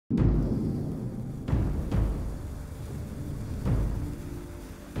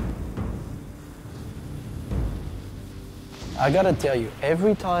I gotta tell you,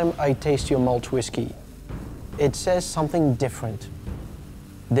 every time I taste your malt whiskey, it says something different.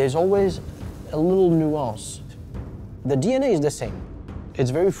 There's always a little nuance. The DNA is the same.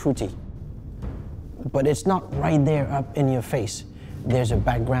 It's very fruity, but it's not right there up in your face. There's a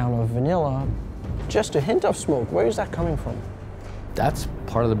background of vanilla, just a hint of smoke. Where is that coming from? That's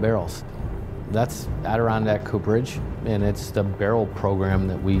part of the barrels. That's Adirondack Cooperage, and it's the barrel program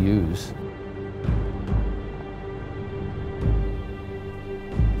that we use.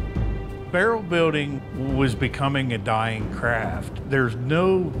 Barrel building was becoming a dying craft. There's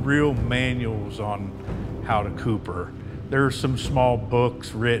no real manuals on how to cooper. There are some small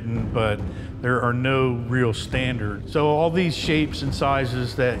books written, but there are no real standards. So all these shapes and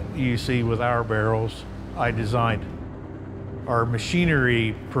sizes that you see with our barrels, I designed. Our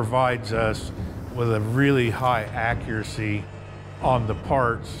machinery provides us with a really high accuracy on the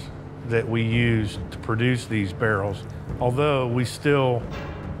parts that we use to produce these barrels, although we still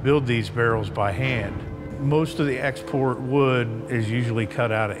build these barrels by hand. Most of the export wood is usually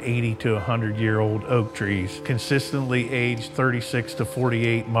cut out of 80 to 100-year-old oak trees, consistently aged 36 to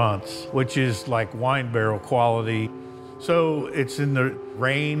 48 months, which is like wine barrel quality. So it's in the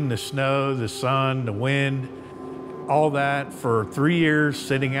rain, the snow, the sun, the wind, all that for 3 years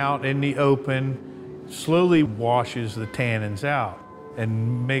sitting out in the open, slowly washes the tannins out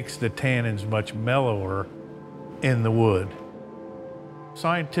and makes the tannins much mellower in the wood.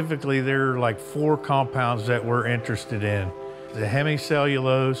 Scientifically, there are like 4 compounds that we're interested in: the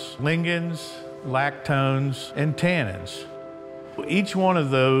hemicellulose, lignans, lactones, and tannins. Each one of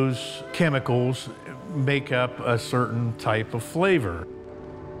those chemicals make up a certain type of flavor.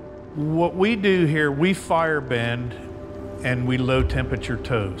 What we do here, we fire bend and we low temperature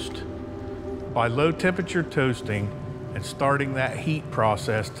toast. By low temperature toasting and starting that heat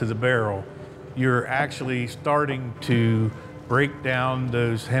process to the barrel, you're actually starting to break down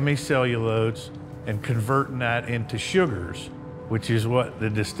those hemicellulose and converting that into sugars, which is what the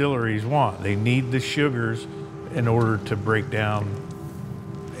distilleries want. They need the sugars in order to break down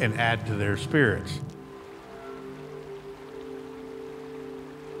and add to their spirits.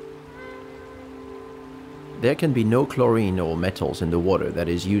 There can be no chlorine or metals in the water that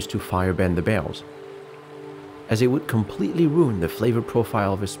is used to fire bend the barrels, as it would completely ruin the flavor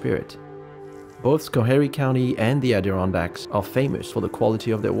profile of a spirit. Both Schoharie County and the Adirondacks are famous for the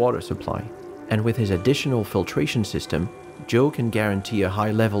quality of their water supply, and with his additional filtration system, Joe can guarantee a high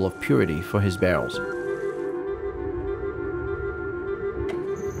level of purity for his barrels.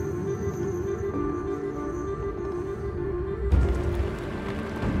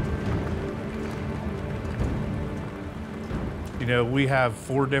 You know, we have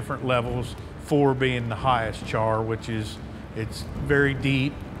 4 different levels, 4 being the highest char, which is, it's very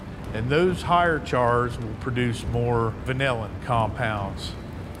deep. And those higher chars will produce more vanillin compounds.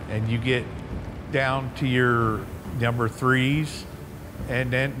 And you get down to your number 3s,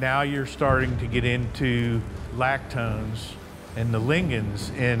 and then now you're starting to get into lactones and the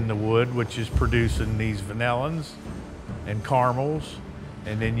lignans in the wood, which is producing these vanillins and caramels.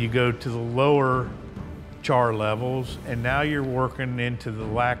 And then you go to the lower char levels, and now you're working into the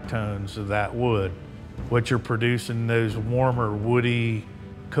lactones of that wood, which are producing those warmer, woody,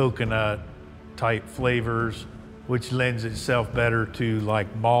 coconut type flavors, which lends itself better to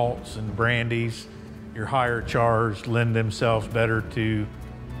like malts and brandies. Your higher chars lend themselves better to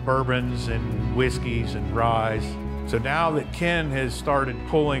bourbons and whiskeys and ryes. So now that Ken has started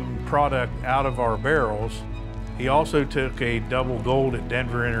pulling product out of our barrels, he also took a double gold at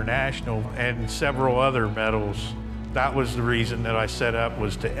Denver International and several other medals. That was the reason that I set up,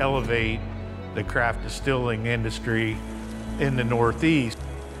 was to elevate the craft distilling industry in the Northeast.